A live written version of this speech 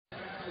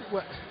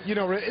Well, you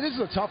know, this is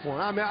a tough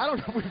one. I mean, I don't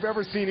know if we've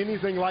ever seen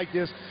anything like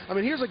this. I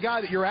mean, here's a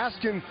guy that you're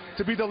asking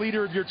to be the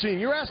leader of your team.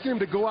 You're asking him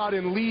to go out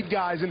and lead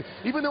guys. And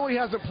even though he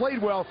hasn't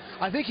played well,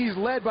 I think he's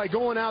led by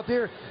going out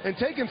there and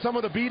taking some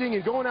of the beating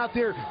and going out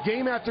there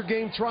game after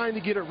game trying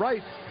to get it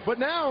right. But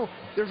now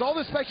there's all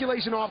this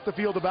speculation off the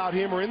field about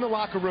him or in the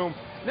locker room.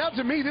 Now,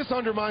 to me, this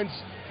undermines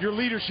your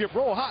leadership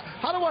role.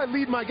 How do I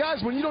lead my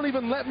guys when you don't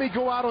even let me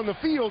go out on the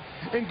field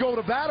and go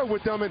to battle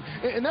with them?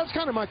 And that's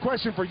kind of my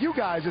question for you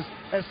guys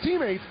as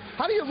teammates.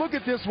 How do you look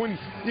at this when,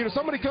 you know,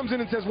 somebody comes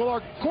in and says, well,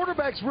 our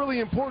quarterback's really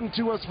important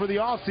to us for the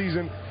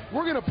offseason.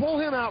 We're going to pull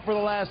him out for the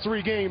last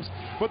 3 games.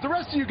 But the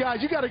rest of you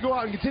guys, you got to go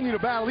out and continue to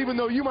battle, even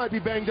though you might be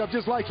banged up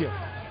just like him.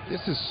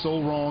 This is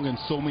so wrong in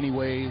so many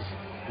ways,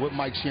 what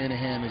Mike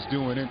Shanahan is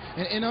doing.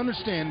 And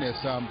understand this.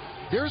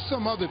 There's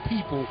some other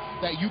people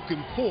that you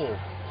can pull.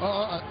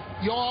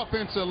 Your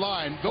offensive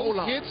line, those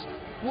hits,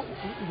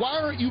 why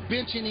aren't you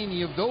benching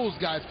any of those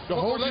guys?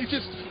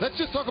 Let's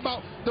just talk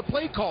about the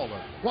play caller.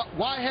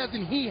 Why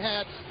hasn't he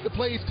had the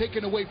plays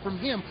taken away from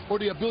him or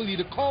the ability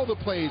to call the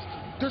plays?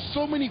 There's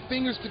so many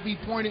fingers to be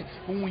pointed,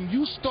 but when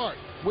you start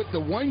with the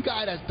one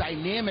guy that's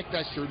dynamic,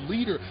 that's your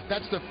leader,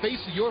 that's the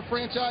face of your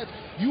franchise,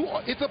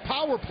 it's a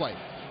power play.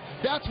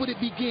 That's what it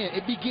began.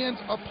 It begins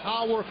a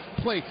power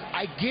play.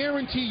 I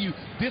guarantee you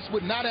this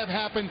would not have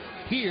happened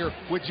here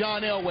with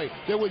John Elway.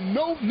 There was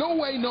no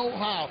way, no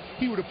how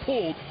he would have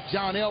pulled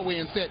John Elway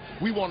and said,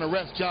 we want to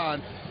arrest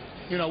John.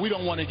 You know, we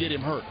don't want to get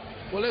him hurt.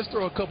 Well, let's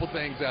throw a couple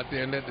things out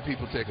there and let the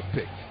people take a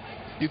pick.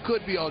 You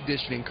could be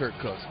auditioning Kirk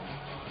Cousins.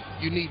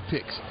 You need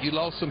picks. You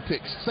lost some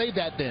picks. Say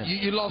that then.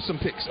 You lost some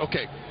picks.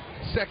 Okay.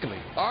 Secondly,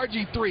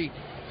 RG3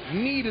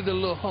 needed a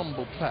little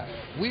humble pie.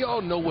 We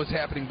all know what's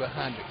happening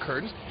behind the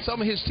curtains.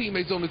 Some of his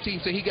teammates on the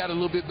team say he got a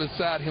little bit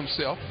beside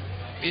himself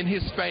in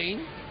his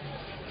fame.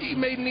 He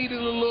may need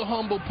a little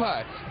humble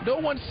pie. No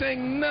one's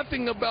saying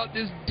nothing about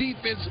this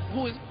defense,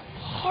 who is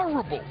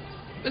horrible.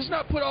 Let's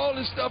not put all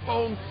this stuff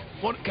on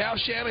Kyle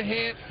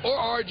Shanahan or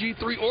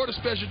RG3 or the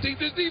special team.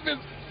 This defense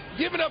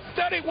giving up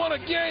 31 a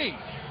game.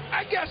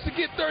 I got to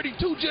get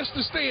 32 just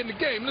to stay in the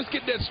game. Let's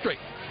get that straight.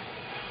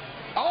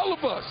 All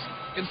of us,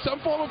 in some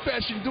form or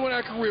fashion, during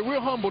our career, we're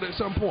humbled at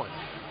some point.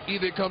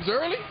 Either it comes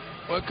early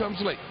or it comes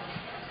late.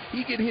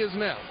 He get his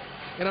now,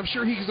 and I'm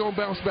sure he's going to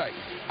bounce back.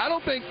 I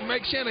don't think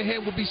Mike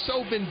Shanahan would be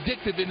so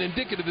vindictive and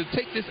indicative to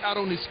take this out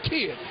on his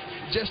kid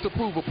just to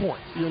prove a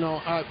point. You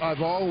know,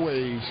 I've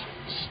always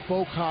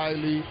spoke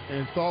highly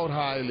and thought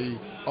highly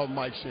of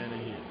Mike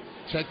Shanahan.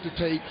 Check the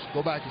tapes,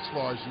 go back as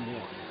far as you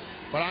want.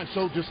 But I'm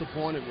so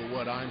disappointed with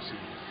what I'm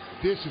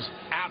seeing. This is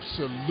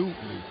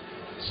absolutely,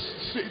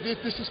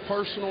 this is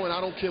personal, and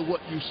I don't care what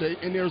you say,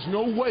 and there's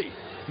no way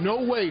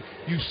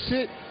you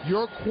sit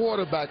your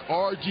quarterback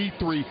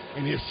RG3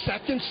 in his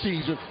second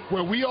season,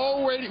 where we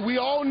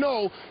all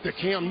know that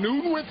Cam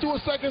Newton went through a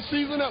second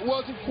season that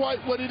wasn't quite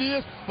what it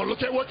is, but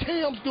look at what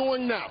Cam's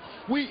doing now.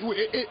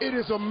 It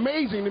is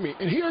amazing to me.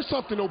 And here's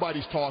something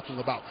nobody's talking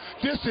about.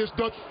 This is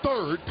the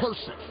third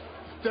person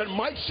that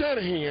Mike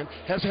Shanahan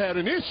has had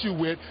an issue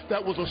with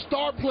that was a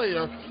star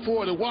player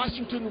for the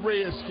Washington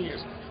Redskins.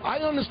 I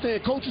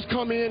understand coaches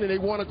come in and they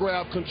want to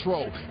grab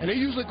control, and they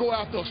usually go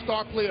after a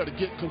star player to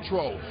get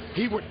control.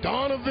 He with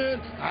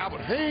Donovan, Albert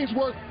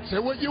Hainsworth, say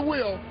what you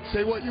will,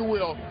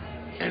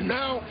 and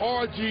now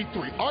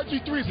RG3.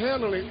 RG3 is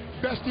handling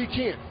it best he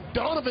can.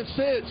 Donovan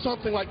said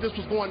something like this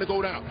was going to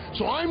go down.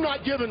 So I'm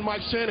not giving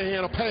Mike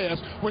Shanahan a pass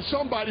when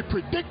somebody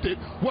predicted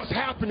what's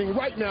happening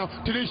right now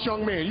to this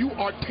young man. You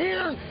are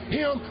tearing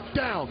him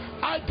down.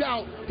 I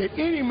doubt that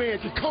any man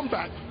can come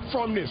back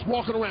from this,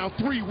 walking around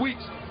 3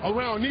 weeks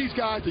around these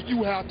guys that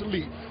you have to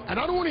lead. And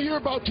I don't want to hear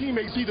about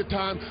teammates either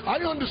time. I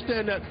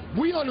understand that.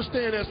 We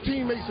understand as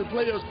teammates and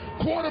players,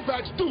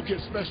 quarterbacks do get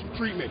special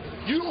treatment.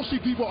 You don't see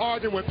people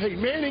arguing when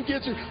Peyton Manning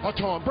gets it or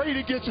Tom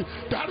Brady gets it.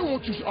 I don't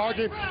want you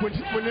arguing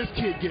when this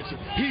kid gets it.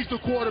 He's the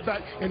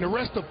quarterback, and the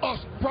rest of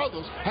us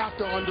brothers have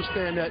to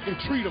understand that and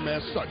treat him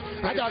as such.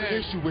 I got an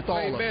issue with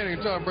all of them. Manning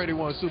and Tom Brady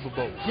won a Super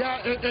Bowl.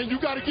 Yeah, and you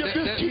got to give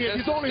this kid,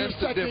 he's only in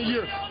his second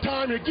year,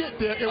 time to get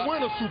there and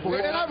win a Super Bowl.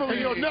 And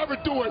he'll never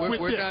do it with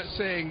this. We're not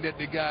saying that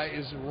the guy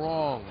is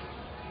wrong.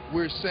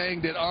 We're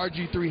saying that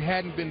RG3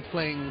 hadn't been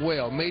playing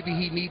well. Maybe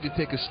he needed to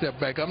take a step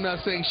back. I'm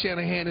not saying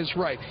Shanahan is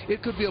right.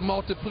 It could be a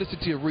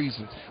multiplicity of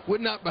reasons. We're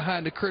not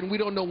behind the curtain. We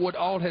don't know what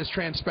all has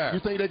transpired. You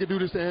think they could do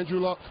this to Andrew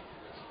Luck?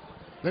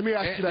 Let me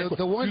ask you that.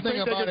 The one you thing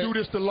think about they could do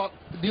this to Luck?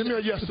 Give me a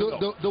yes or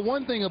no. The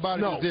one thing about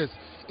it is this.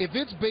 If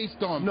it's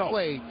based on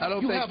play, I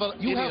don't think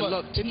any of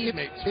Luck's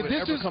teammates would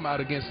ever come out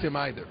against him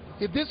either.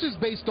 If this is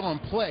based on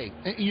play,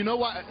 and you know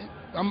what?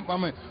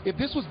 If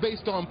this was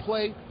based on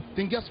play,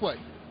 then guess what?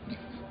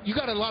 You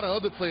got a lot of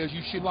other players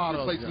you should be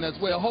replacing as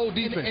well. The whole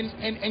defense.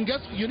 And guess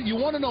you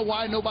want to know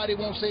why nobody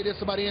won't say this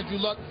about Andrew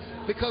Luck?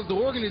 Because the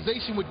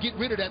organization would get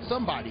rid of that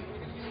somebody.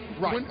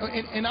 Right.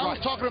 And I was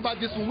talking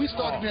about this when we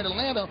started in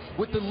Atlanta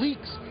with the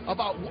leaks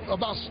about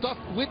stuff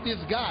with this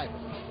guy.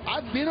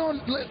 I've been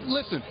on.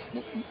 Listen,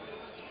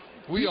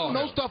 we all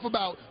know stuff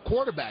about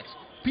quarterbacks.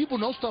 People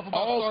know stuff about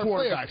All star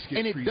players, quarterbacks get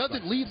and it free doesn't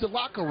stuff. leave the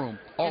locker room.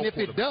 All And if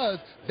it does,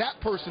 that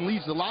person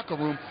leaves the locker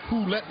room who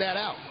let that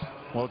out.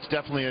 Well, it's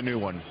definitely a new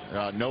one.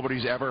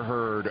 Nobody's ever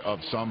heard of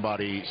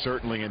somebody,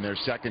 certainly in their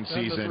second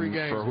season, 3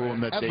 games, for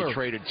whom that Ever. they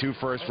traded 2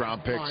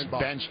 first-round picks, Fine,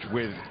 Bob. benched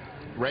with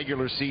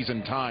regular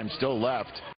season time still left.